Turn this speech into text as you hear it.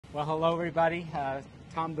Well, hello everybody.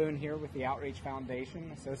 Tom Boone here with the Outreach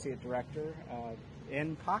Foundation, Associate Director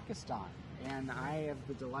in Pakistan. And I have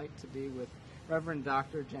the delight to be with Reverend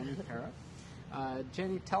Dr. Jenny Parra.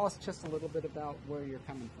 Jenny, tell us just a little bit about where you're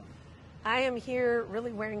coming from. I am here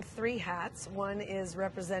really wearing three hats. One is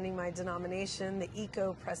representing my denomination, the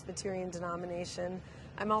Eco-Presbyterian denomination.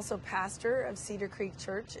 I'm also pastor of Cedar Creek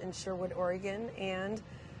Church in Sherwood, Oregon, and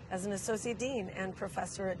as an associate dean and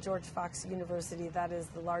professor at George Fox University. That is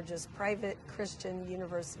the largest private Christian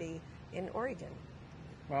university in Oregon.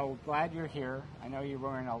 Well, glad you're here. I know you're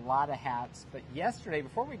wearing a lot of hats, but yesterday,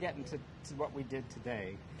 before we get into what we did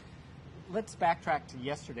today, let's backtrack to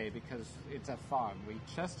yesterday because it's a fog. We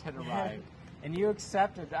just had arrived, and you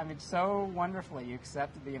accepted, I mean, so wonderfully, you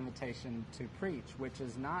accepted the invitation to preach, which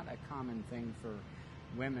is not a common thing for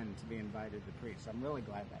women to be invited to preach. So I'm really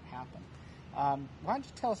glad that happened. Why don't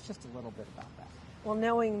you tell us just a little bit about that? Well,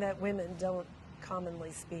 knowing that women don't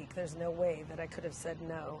commonly speak, there's no way that I could have said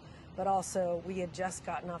no. But also, we had just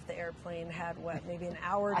gotten off the airplane, had maybe an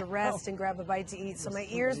hour to rest and grab a bite to eat. So my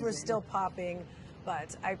ears were still popping,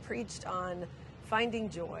 but I preached on finding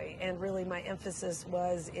joy. And really my emphasis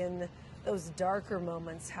was in those darker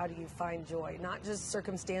moments, how do you find joy? Not just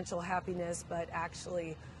circumstantial happiness, but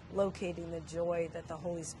actually locating the joy that the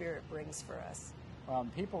Holy Spirit brings for us.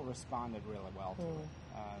 People responded really well to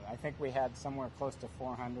it. I think we had somewhere close to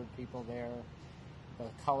 400 people there. The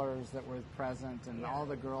colors that were present and all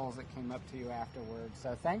the girls that came up to you afterwards.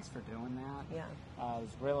 So thanks for doing that. Yeah.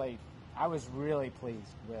 I was really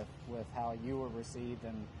pleased with how you were received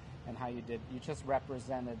and how you did. You just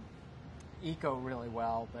represented Eco really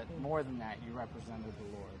well, but more than that, you represented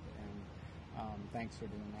the Lord. And thanks for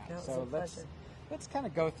doing that. That so was a pleasure. Let's kind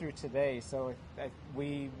of go through today. So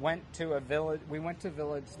we went to a village. We went to a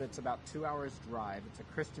village that's about 2 hours drive. It's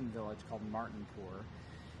a Christian village called Martinpur.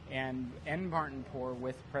 And in Martinpur,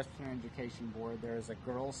 with Presbyterian Education Board, there's a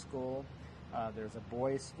girls' school, there's a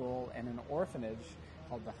boys' school, and an orphanage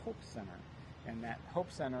called the Hope Center. And that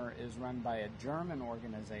Hope Center is run by a German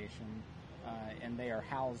organization, and they are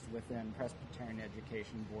housed within Presbyterian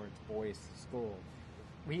Education Board's boys' school.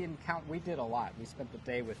 We did a lot. We spent the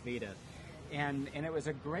day with Vita. And it was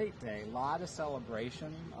a great day, a lot of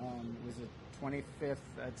celebration. It was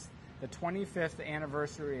it's the 25th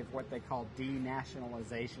anniversary of what they call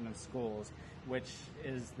denationalization of schools, which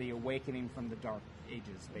is the awakening from the dark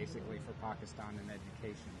ages, basically, for Pakistan and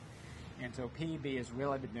education. And so PEB has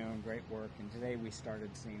really been doing great work, and today we started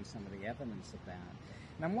seeing some of the evidence of that.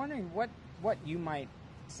 And I'm wondering what you might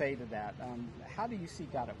say to that. How do you see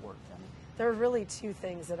God at work, Jenny? There are really two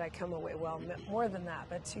things that I come away, well, more than that,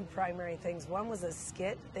 but two primary things. One was a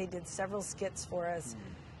skit. They did several skits for us.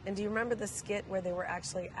 And do you remember the skit where they were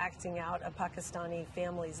actually acting out a Pakistani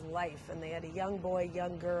family's life? And they had a young boy,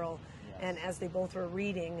 young girl, and as they both were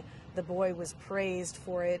reading, the boy was praised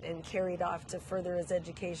for it and carried off to further his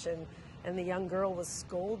education. And the young girl was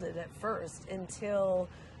scolded at first until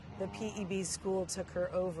the PEB school took her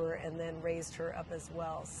over and then raised her up as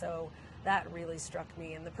well. So that really struck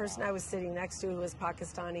me. And the person I was sitting next to, who was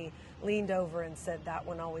Pakistani, leaned over and said that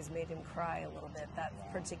one always made him cry a little bit, that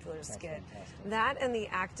particular skit. That and the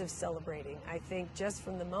act of celebrating. I think just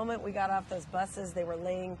from the moment we got off those buses, they were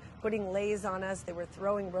putting leis on us, they were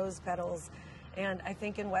throwing rose petals. And I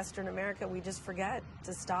think in Western America, we just forget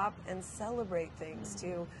to stop and celebrate things,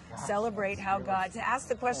 to celebrate how God, to ask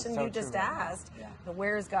the question you just asked,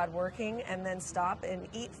 where is God working, and then stop and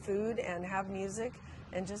eat food and have music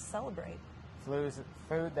and just celebrate. Food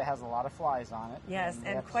that has a lot of flies on it. Yes,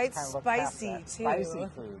 and quite spicy too. Spicy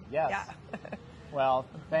food, yes. Yeah. Well,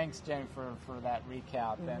 thanks, Jen, for that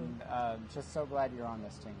recap, and just so glad you're on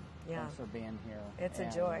this team. Yeah. Thanks for being here. It's a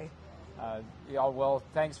joy. Y'all, well,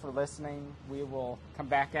 thanks for listening. We will come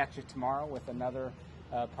back at you tomorrow with another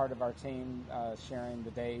part of our team sharing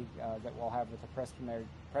the day that we'll have with the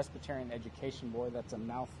Presbyterian Education Board. That's a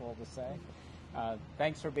mouthful to say.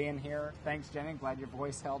 Thanks for being here. Thanks, Jenny. Glad your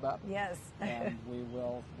voice held up. Yes. And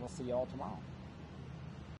we'll see you all tomorrow.